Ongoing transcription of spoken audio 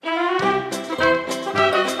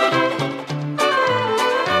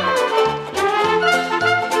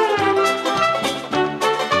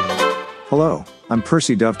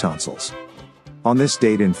Percy Dovetonsils. On this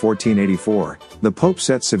date in 1484, the Pope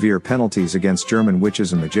set severe penalties against German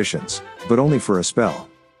witches and magicians, but only for a spell.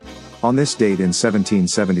 On this date in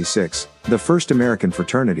 1776, the first American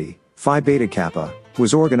fraternity, Phi Beta Kappa,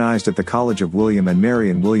 was organized at the College of William and Mary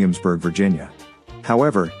in Williamsburg, Virginia.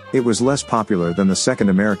 However, it was less popular than the second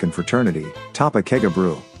American fraternity, Tapa Kega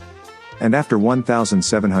Bru. And after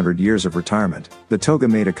 1,700 years of retirement, the toga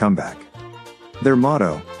made a comeback. Their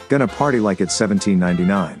motto, "Gonna party like it's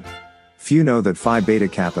 1799. Few know that Phi Beta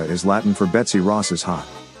Kappa is Latin for Betsy Ross is hot.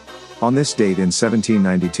 On this date in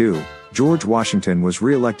 1792, George Washington was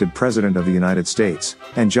re-elected President of the United States,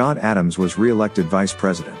 and John Adams was re-elected Vice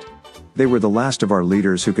President. They were the last of our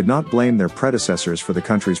leaders who could not blame their predecessors for the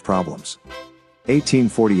country's problems.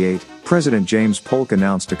 1848, President James Polk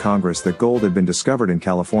announced to Congress that gold had been discovered in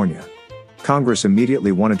California. Congress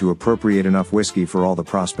immediately wanted to appropriate enough whiskey for all the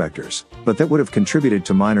prospectors, but that would have contributed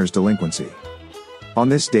to miners' delinquency. On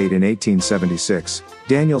this date in 1876,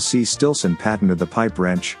 Daniel C. Stilson patented the pipe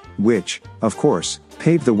wrench, which, of course,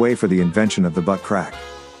 paved the way for the invention of the butt crack.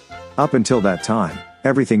 Up until that time,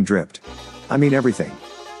 everything dripped. I mean everything.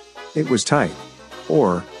 It was tight.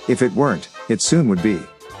 Or, if it weren't, it soon would be.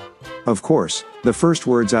 Of course, the first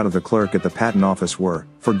words out of the clerk at the patent office were,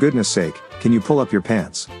 "For goodness sake, can you pull up your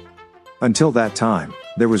pants?" Until that time,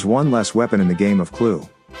 there was one less weapon in the game of Clue.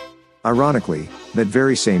 Ironically, that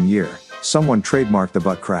very same year, someone trademarked the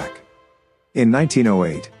butt crack. In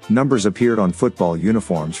 1908, numbers appeared on football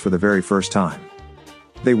uniforms for the very first time.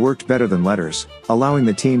 They worked better than letters, allowing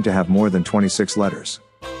the team to have more than 26 letters.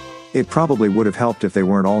 It probably would have helped if they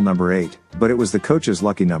weren't all number 8, but it was the coach's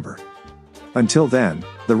lucky number. Until then,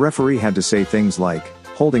 the referee had to say things like,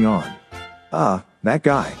 "Holding on. That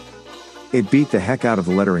guy." It beat the heck out of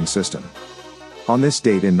the lettering system. On this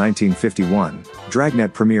date in 1951,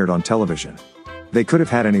 Dragnet premiered on television. They could have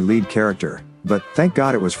had any lead character, but thank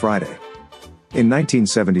God it was Friday. In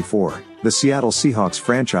 1974, the Seattle Seahawks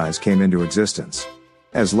franchise came into existence.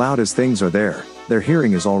 As loud as things are there, their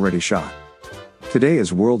hearing is already shot. Today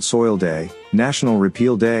is World Soil Day, National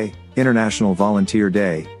Repeal Day, International Volunteer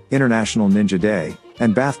Day, International Ninja Day,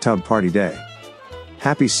 and Bathtub Party Day.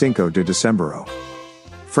 Happy Cinco de Decembero.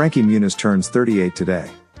 Frankie Muniz turns 38 today.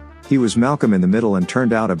 He was Malcolm in the Middle and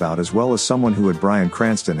turned out about as well as someone who had Bryan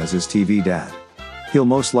Cranston as his TV dad. He'll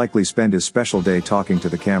most likely spend his special day talking to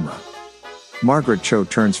the camera. Margaret Cho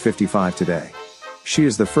turns 55 today. She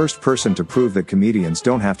is the first person to prove that comedians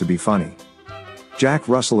don't have to be funny. Jack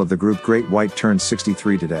Russell of the group Great White turns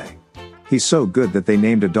 63 today. He's so good that they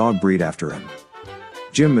named a dog breed after him.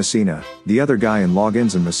 Jim Messina, the other guy in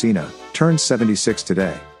Loggins and Messina, turns 76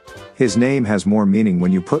 today. His name has more meaning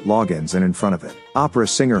when you put Loggins in front of it. Opera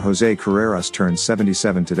singer Jose Carreras turns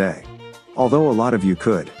 77 today. Although a lot of you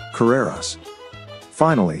could, Carreras.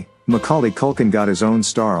 Finally, Macaulay Culkin got his own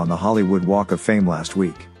star on the Hollywood Walk of Fame last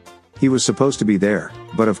week. He was supposed to be there,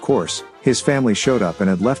 but of course, his family showed up and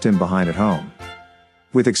had left him behind at home.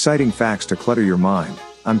 With exciting facts to clutter your mind,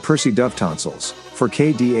 I'm Percy Dovetonsils, for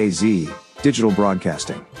KDAZ, Digital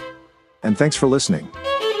Broadcasting. And thanks for listening.